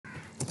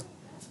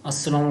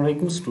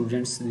अस्सलामुअलैकुम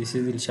students, this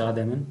is Irshad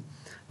Ahmad.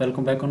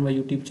 Welcome back on my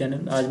YouTube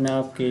channel. आज मैं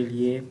आपके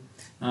लिए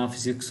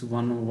फिज़िक्स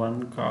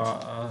 101 का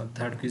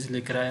थर्ड क्विज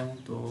लेकर आया हूँ।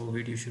 तो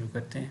वीडियो शुरू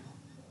करते हैं।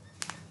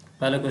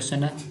 पहला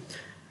क्वेश्चन है,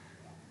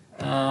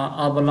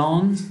 अ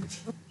balloon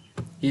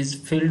is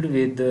filled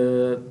with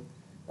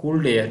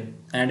cooled air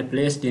and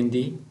placed in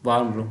the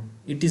warm room.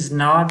 It is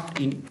not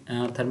in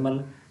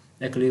thermal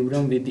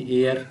equilibrium with the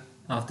air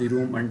of the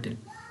room until।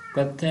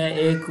 कहते हैं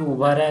एक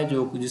गुब्बारा है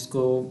जो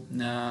जिसको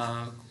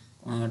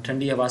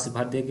ठंडी हवा से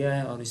भर दिया गया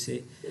है और इसे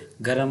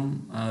गर्म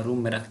रूम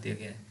में रख दिया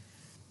गया है।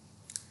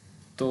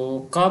 तो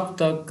कब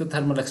तक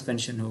थर्मल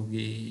एक्सपेंशन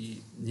होगी?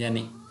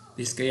 यानी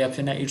इसके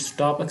ऑप्शन है, it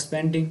stop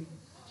expanding,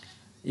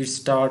 it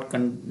start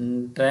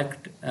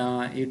contract,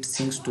 it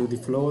sinks to the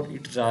floor,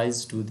 it rise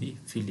to the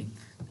ceiling।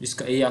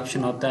 इसका ए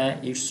ऑप्शन होता है,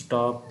 it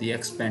stop the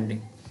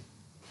expanding।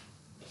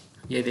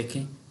 ये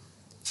देखें,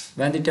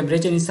 when the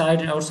temperature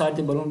inside and outside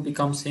the balloon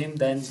become same,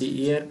 then the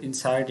air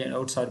inside and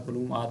outside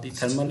balloon are the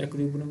thermal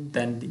equilibrium,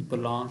 then the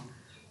balloon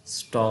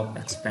stop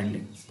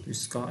expanding। तो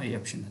इसका A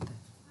option होता है।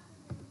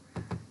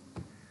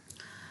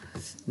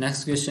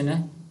 Next question है,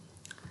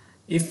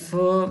 if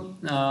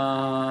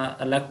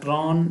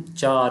electron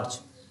charge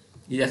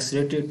is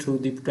accelerated through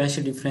the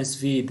potential difference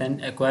V, then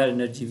acquire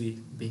energy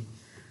V।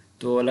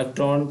 तो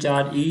electron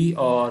charge E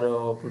और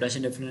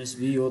potential difference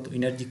V हो तो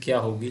energy क्या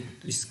होगी?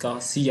 तो इसका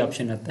सी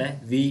ऑप्शन आता है,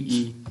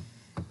 VE।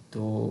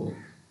 तो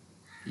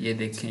ये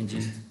देखें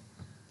जी,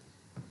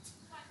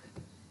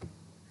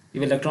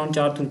 if electron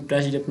charge through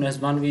potential difference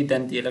 1V,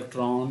 then the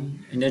electron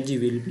energy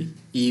will be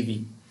EV,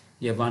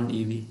 या 1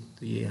 EV।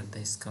 तो ये आता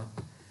है इसका,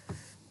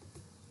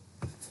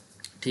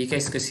 ठीक है,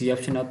 इसका सी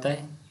ऑप्शन आता है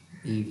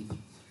EV।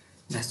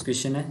 नेक्स्ट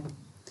क्वेश्चन है,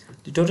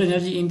 the total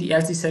energy in the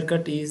LC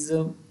circuit is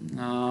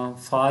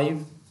 5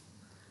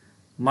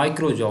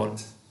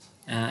 microjoule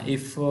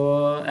if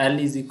L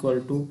is equal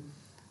to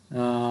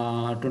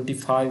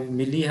 25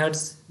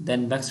 millihertz,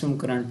 then maximum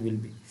current will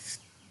be।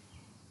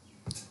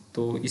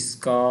 तो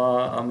इसका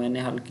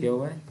मैंने हल किया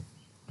हुआ है।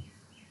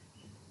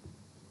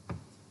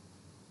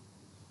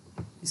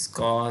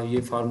 इसका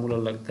ये फार्मूला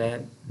लगता है,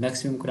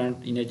 maximum current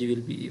energy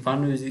will be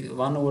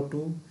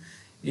 1/2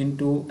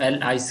 into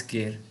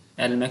Li²।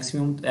 L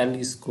maximum, तो एल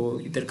इसको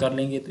इधर कर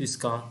लेंगे तो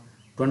इसका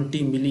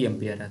 20 मिली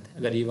एम्पेयर आता है।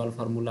 अगर ये वाला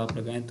फार्मूला आप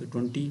लगाएं तो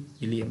 20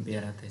 मिली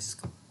एम्पेयर आता है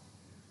इसका।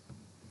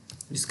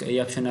 इसका ये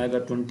ऑप्शन आएगा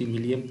 20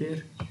 मिली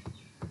एम्पेयर।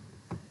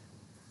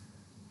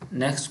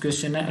 नेक्स्ट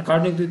क्वेश्चन है,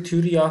 according to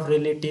theory of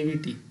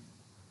relativity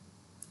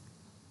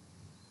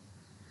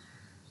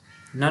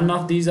none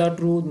of these are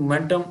true,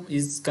 momentum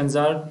is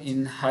conserved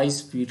in high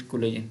speed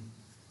collision।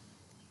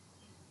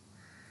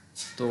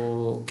 तो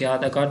क्या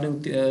आता है, according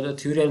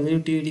theory of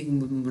relativity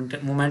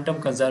momentum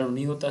conserve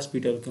नहीं होता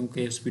स्पीड,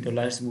 क्योंकि स्पीड ऑफ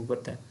लाइट से मूव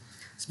करता है।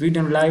 Speed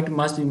of light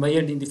must be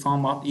measured in the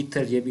form of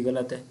ether, ये भी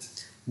गलत है।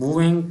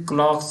 Moving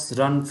clocks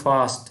run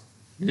fast,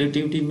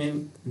 relativity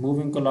में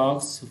मूविंग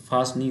क्लॉक्स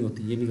फास्ट नहीं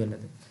होती, ये भी गलत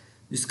है।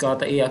 इसका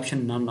आता है A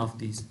option, none of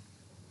this.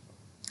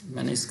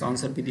 मैंने इसका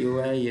आंसर भी दिया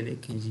हुआ है, ये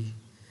देखें जी।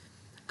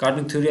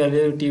 According to theory of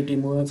relativity,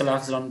 moving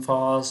clocks run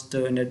fast,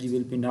 energy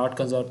will be not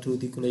conserved through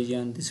the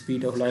collision, the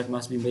speed of light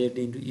must be measured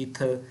into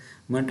ether,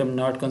 momentum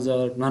not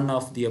conserved, none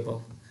of the above।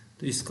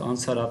 तो इसका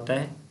answer आता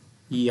है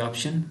E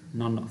option,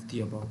 none of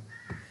the above।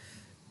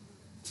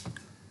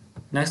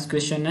 Next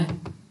question है,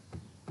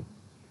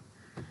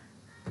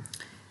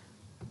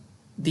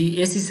 the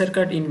AC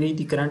circuit in which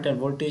the current and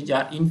voltage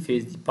are in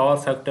phase, the power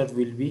factor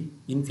will be,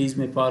 in phase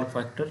में power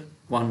factor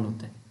 1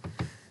 होता है।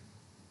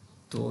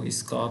 तो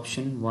इसका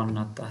ऑप्शन 1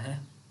 आता है,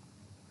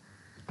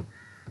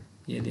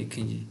 ये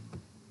देखें जी।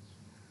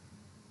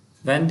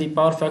 when the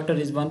power factor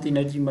is 1, the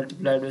energy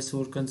multiplied by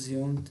source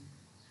consumed,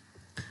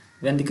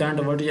 when the current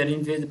and voltage are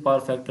in phase, the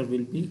power factor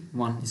will be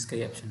 1। इसका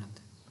ये ऑप्शन आता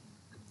है,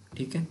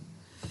 ठीक है।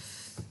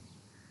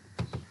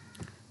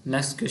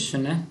 नेक्स्ट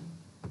क्वेश्चन है,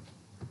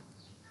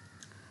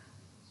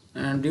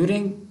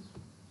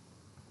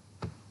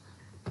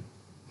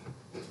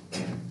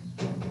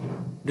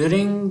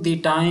 during the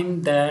time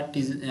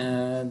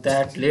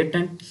that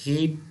latent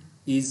heat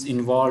is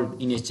involved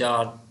in a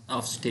charge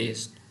of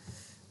state,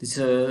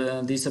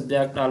 the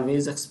subject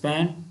always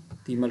expand,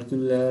 the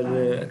molecular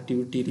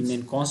activity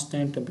remain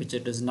constant,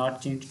 temperature does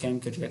not change,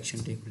 chemical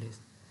reaction take place।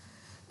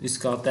 तो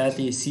इसका होता है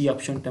तो C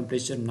option,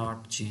 temperature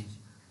not change.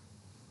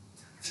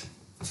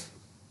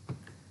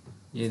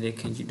 ये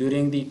देखें जी,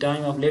 during the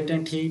time of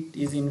latent heat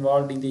is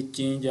involve in the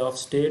change of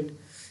state,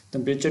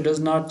 temperature does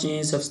not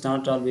change,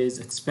 substance always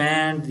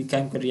expand, the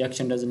chemical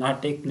reaction does not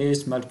take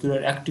place, molecular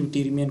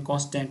activity remain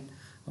constant,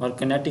 और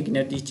kinetic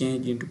energy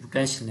change into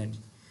potential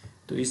energy।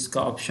 तो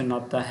इसका option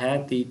आता है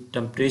the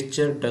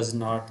temperature does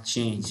not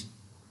change।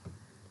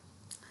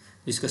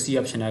 इसका C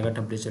option आएगा,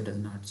 temperature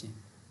does not change।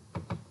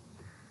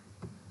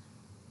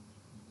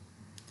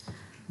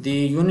 the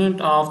unit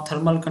of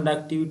thermal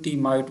conductivity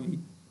might be,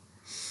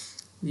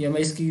 ये मैं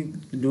इसकी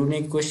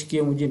ढूंढने की कोशिश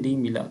की, मुझे नहीं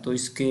मिला। तो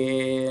इसके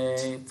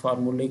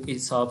फार्मूले के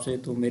हिसाब से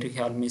तो मेरे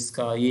ख्याल में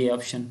इसका ये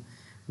ऑप्शन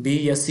बी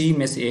या सी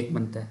में से एक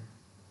बनता है।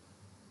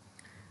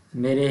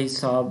 मेरे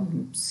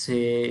हिसाब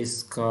से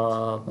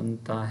इसका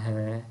बनता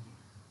है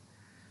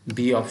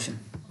बी ऑप्शन।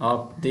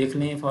 आप देख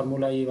लें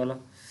फार्मूला ये वाला।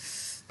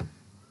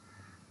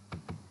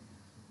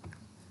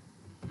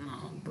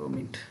 2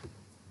 मिनट।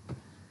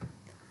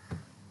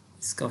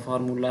 इसका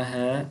फार्मूला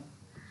है,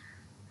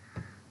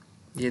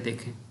 ये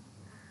देखें,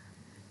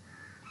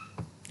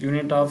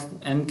 यूनिट ऑफ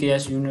एम के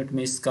एस यूनिट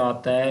में इसका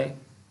आता है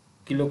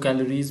kilo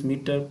calories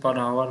metre per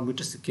hour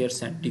meter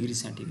square degree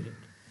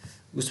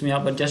centigrade. उसमें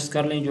आप एडजस्ट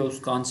कर लें जो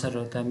उसका आंसर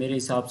रहता है। मेरे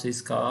हिसाब से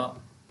इसका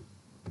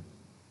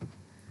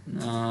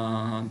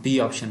बी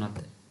ऑप्शन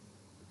आता है।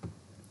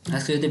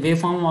 Actually, the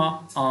waveform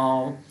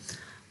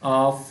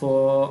of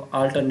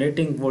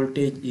alternating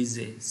voltage is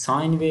a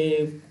sine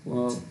wave,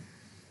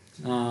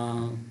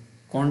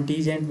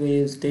 contingent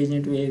wave,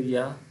 tangent wave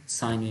या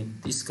साइन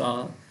वेव। इसका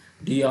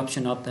डी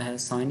ऑप्शन आता है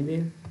साइन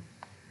वेव।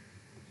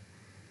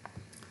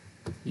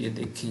 ये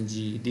देखें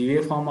जी, the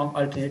wave form of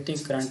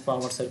alternating current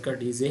power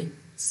circuit is a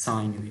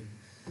sine wave,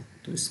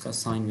 तो इसका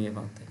sine wave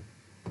आता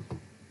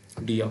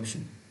है, डी ऑप्शन।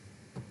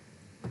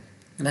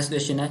 नेक्स्ट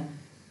क्वेश्चन है,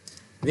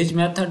 which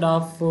method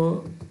of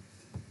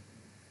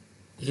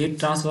heat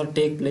transfer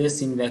take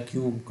place in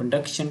vacuum,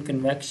 conduction,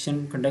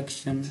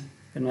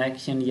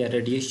 convection या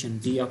radiation,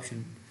 D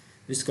option.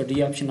 इसका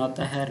D option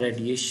आता है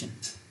radiation.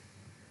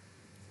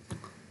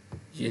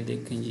 ये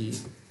देखें जी,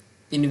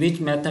 इन which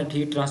method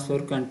heat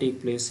transfer can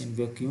take place in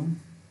vacuum,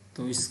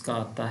 तो इसका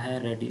आता है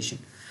रेडिएशन।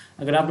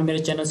 अगर आपने मेरे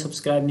चैनल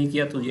सब्सक्राइब नहीं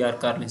किया तो यार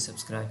कर लें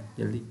सब्सक्राइब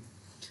जल्दी,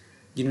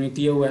 जिन्होंने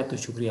किया हुआ है तो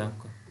शुक्रिया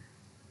आपका।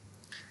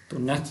 तो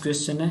नेक्स्ट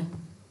क्वेश्चन है,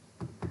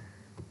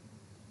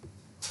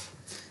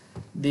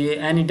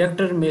 an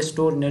inductor may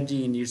store energy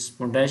in its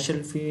potential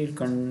field,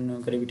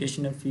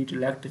 gravitational field,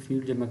 electric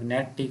field या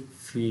magnetic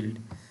field।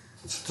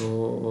 तो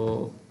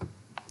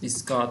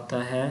इसका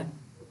आता है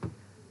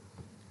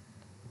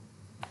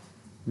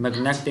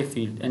magnetic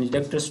field। an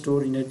inductor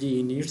store energy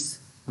in its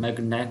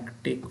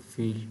magnetic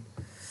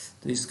field,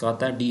 तो इसका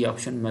आता है डी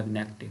ऑप्शन,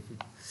 magnetic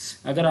field।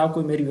 अगर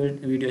आपको मेरी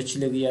वीडियो अच्छी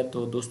लगी है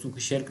तो दोस्तों को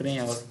शेयर करें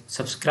और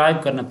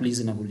सब्सक्राइब करना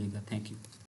प्लीज़ ना भूलिएगा। Thank you.